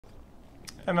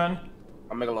Hey man.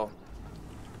 I'm Megalo.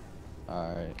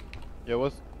 Alright. Yo,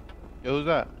 who's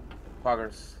that?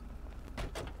 Poggers.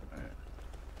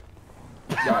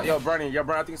 Yo, Bernie,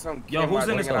 I think some. Yo, who's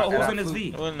in this? Who's in this V?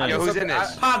 Yo, who's in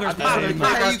this? Poggers.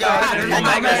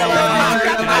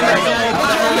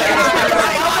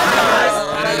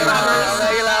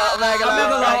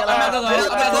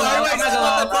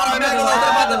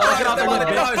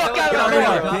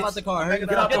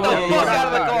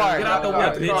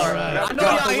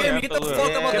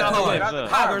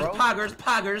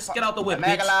 Poggers, get out the whip,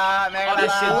 bitch. All that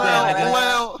shit there,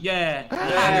 nigga. Yeah.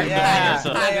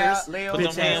 Poggers. Put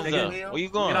them hands up. Where you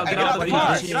going? Get out the V,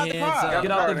 bitch.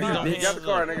 Get out the V, bitch. Get out the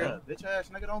car, nigga. Bitch ass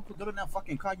nigga, don't go to that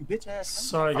fucking car, you bitch ass.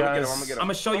 Sorry guys. I'm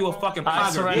gonna show you a fucking I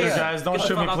Pogger. surrender, guys. Don't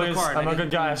shoot me, please. I'm a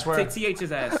good guy, I swear. Take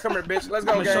TH's ass. Come here, bitch. Let's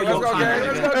go, gang. show you Let's go, a gang.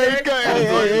 Let's go, Hey, gang.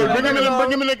 hey, bring him in,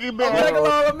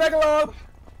 I'm Megalo.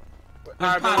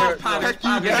 Alright,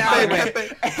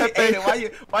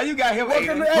 Why you got him? Bring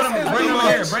him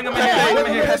here. Bring him here. Put him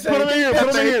in here. Put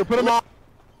him in here. Put him in.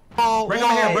 Bring him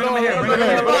here. Bring him here. Bring him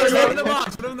here. Put him in the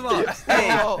box. Put him in the box. I'm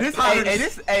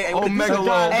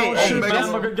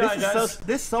a good guy, guys.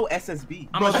 This so SSB.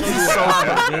 I'm gonna show you so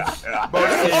bitch.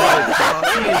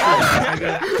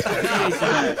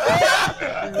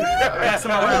 Pass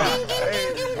him around.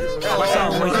 Watch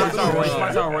out,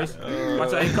 Royce.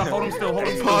 Watch out. Hey, Cuff, hold him still. Hold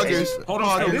him still. Hold him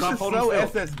still, Cuff. Hold him still.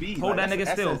 SSB. Hold that nigga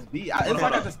still. It's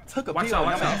like I just took a pill.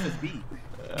 I'm SSB.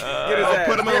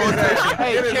 Put him in rotation.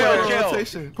 Hey,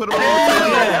 chill. Put him in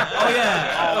rotation. Oh yeah.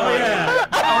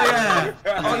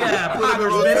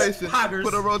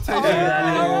 Put a rotation.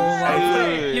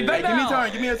 You bet now.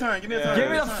 Give me a turn. Get me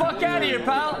the fuck out of here,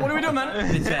 pal. What are we doing, man?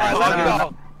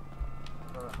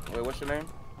 Wait, what's your name?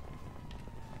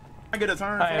 I get a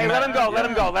turn. Hey, let him go. Let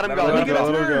me get a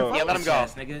turn. Yeah, let him go.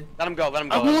 Let him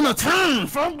go. I want a turn,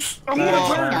 folks. I want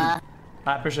a turn.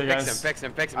 I appreciate it, guys. Fix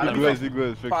him. Be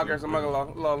good. Poggers, I'm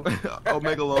Megalo. Oh,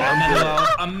 Megalo.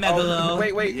 I'm Megalo.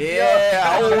 Wait.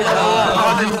 Yeah.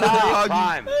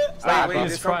 Wait,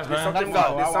 there's something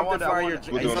flying your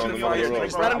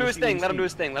drinks. Let him do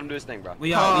his thing, bro.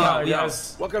 We out.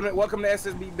 Guys. Welcome to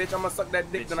SSB, bitch. I'm gonna suck that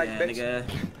dick tonight, bitch.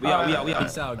 We out.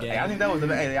 Peace out, gang. Hey, I think that was the.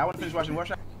 Hey, I want to finish watching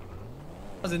Warshot.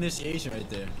 That was initiation right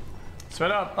there.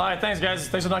 Straight up. Alright, thanks, guys.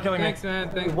 Thanks for not killing me. Thanks, man.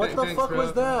 Thanks. What the fuck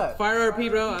was that? Fire RP,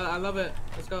 bro. I love it.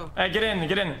 Let's go. Hey, get in.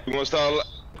 You wanna start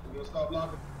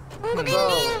blocking?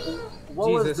 What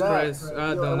Jesus was that? Christ.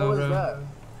 I don't know, what was bro. that?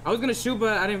 I was gonna shoot,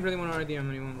 but I didn't really want to RDM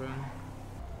anyone, bro.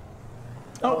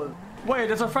 Oh, wait,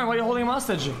 that's our friend. Why are you holding him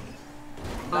hostage?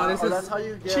 This is that's how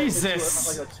you get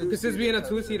Jesus. into like a this is being a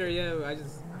two-seater. Yeah, I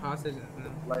just hostage.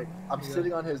 Like I'm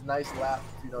sitting on his nice lap.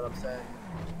 You know what I'm saying?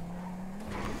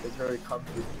 It's very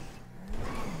comfy.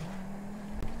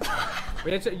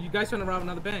 Wait, you guys trying to rob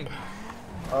another bank?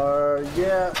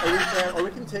 Yeah, or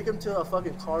we can take him to a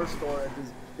fucking car store and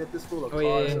just get this fool a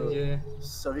car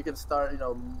so he can start,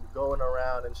 going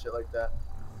around and shit like that.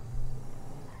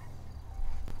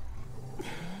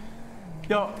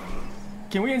 Yo,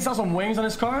 can we install some wings on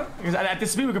this car? Because at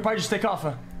this speed, we could probably just take off.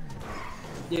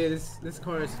 Yeah, this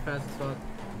car is fast as fuck.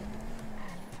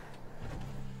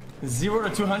 0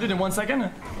 to 200 in 1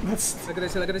 second? Look at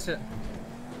this shit.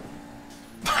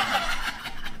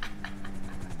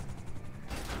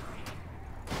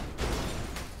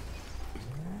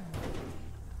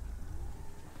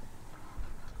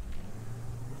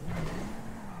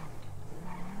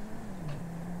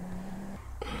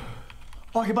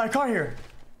 Oh, I can buy a car here.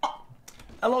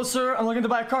 Hello, sir. I'm looking to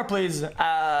buy a car, please.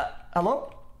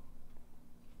 Hello?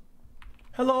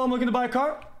 Hello, I'm looking to buy a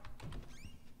car.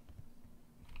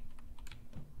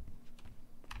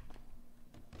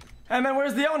 Hey, man,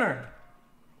 where's the owner?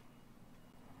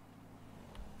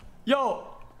 Yo,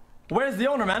 where's the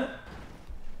owner, man?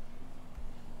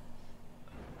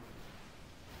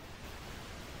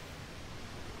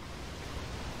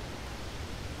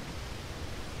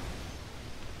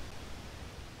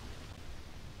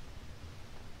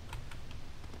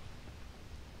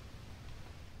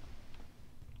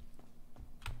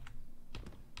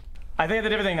 I think I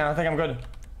did everything now. I think I'm good.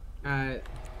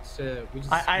 Shit, we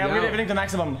just. I upgraded everything to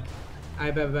maximum. I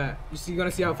bet. You're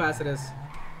gonna see how fast it is.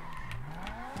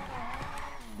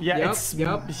 Yeah,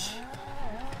 Yep.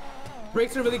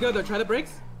 Brakes are really good though. Try the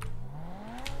brakes.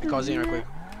 Calls in real quick.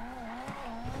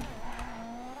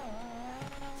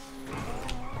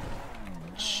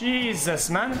 Jesus,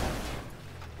 man.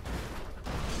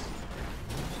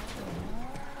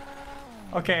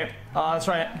 Okay, that's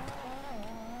right.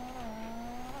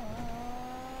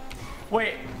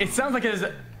 Wait, it sounds like it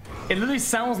literally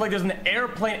sounds like there's an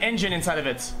airplane engine inside of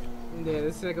it. Yeah,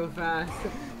 this is gonna go fast.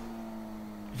 It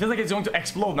feels like it's going to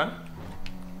explode, man.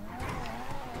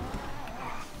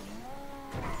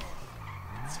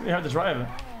 really hard to drive.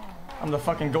 I'm the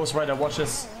fucking Ghost Rider. Watch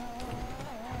this.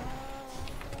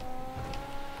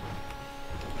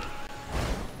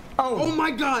 Oh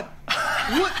my god!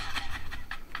 What?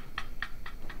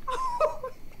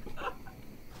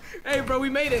 Hey, bro, we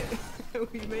made it.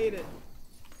 We made it.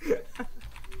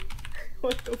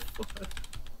 What the fuck?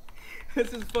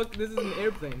 This is an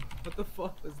airplane. What the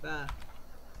fuck was that?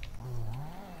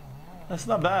 That's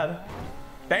not bad.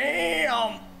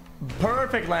 Damn!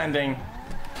 Perfect landing.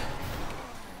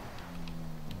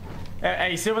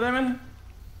 Hey, you see what I'm in?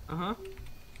 Uh-huh.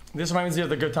 This reminds me of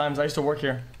the good times. I used to work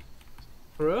here.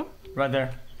 For real? Right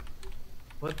there.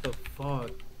 What the fuck?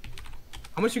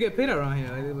 How much you get paid around here?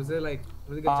 Like, was it like a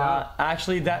really good job?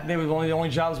 Actually, that they was one of the only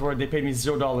jobs where they paid me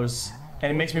 $0,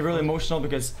 and it makes me really emotional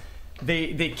because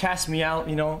they cast me out.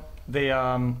 You know, they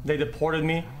deported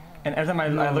me, and every time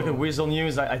I look at Weasel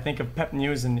News, I think of Pep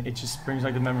News, and it just brings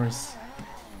back the memories.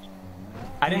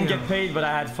 I didn't get paid, but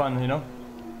I had fun. You know.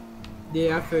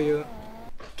 Yeah, I feel you.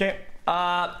 Okay.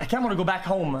 I kind of want to go back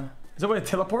home. Is that where it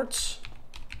teleports?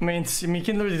 I mean, you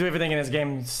can literally do everything in this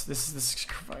game. This is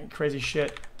crazy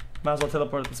shit. Might as well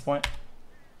teleport at this point.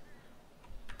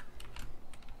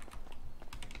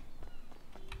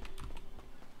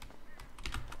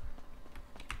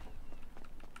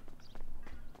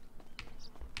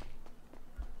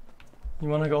 You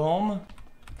want to go home?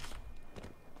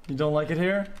 You don't like it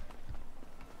here?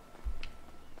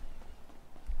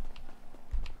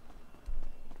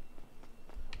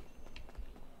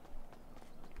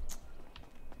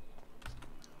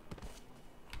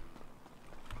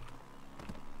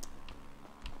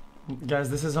 Guys,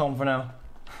 this is home for now.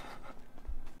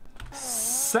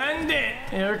 Send it!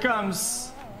 Here it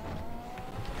comes.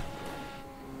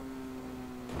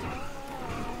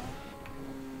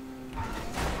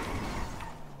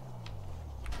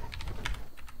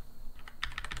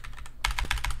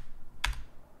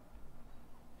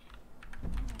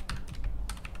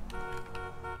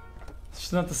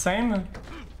 It's not the same.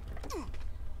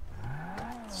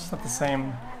 It's not the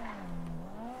same.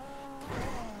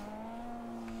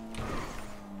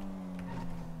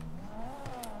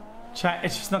 Chat,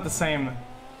 it's just not the same.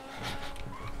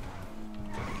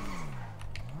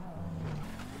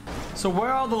 So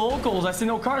where are the locals? I see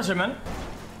no cars here, man.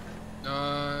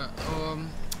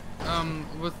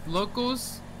 With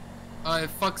locals, it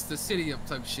fucks the city up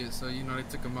type shit, so you know they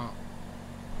took them out.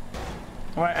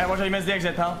 Alright, watch out, you missed the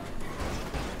exit, pal.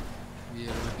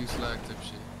 Yeah, reduce lag type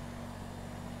shit.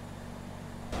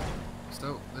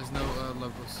 So, there's no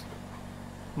locals.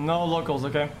 No locals,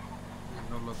 okay. Yeah,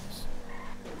 no locals.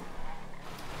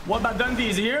 What about Dundee?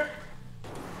 Is he here?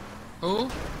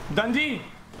 Who? Dundee!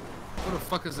 Who the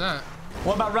fuck is that?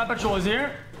 What about Rat Patrol? Is he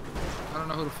here? I don't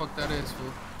know who the fuck that is,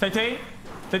 fool. Tay-Tay?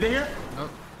 Tay-Tay here?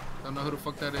 Nope. Don't know who the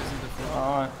fuck that is either, fool.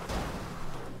 Alright.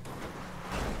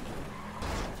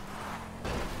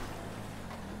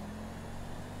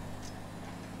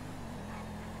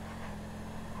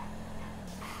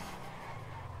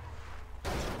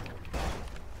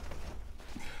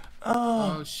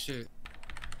 Oh shit.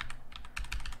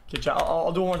 Okay, chat.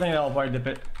 I'll do one more thing and I'll probably dip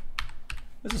it.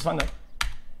 This is fun though.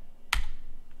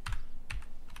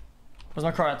 Where's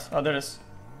my car at? Oh, there it is.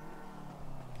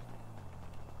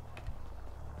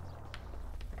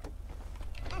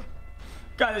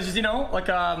 Guys, it's just, you know, like,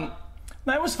 no,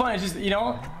 it was fun. It's just, you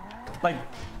know, like,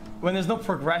 when there's no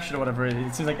progression or whatever,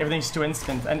 it seems like everything's too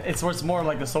instant. And it's more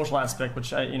like the social aspect,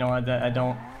 which I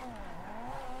don't,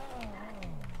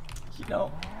 you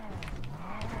know.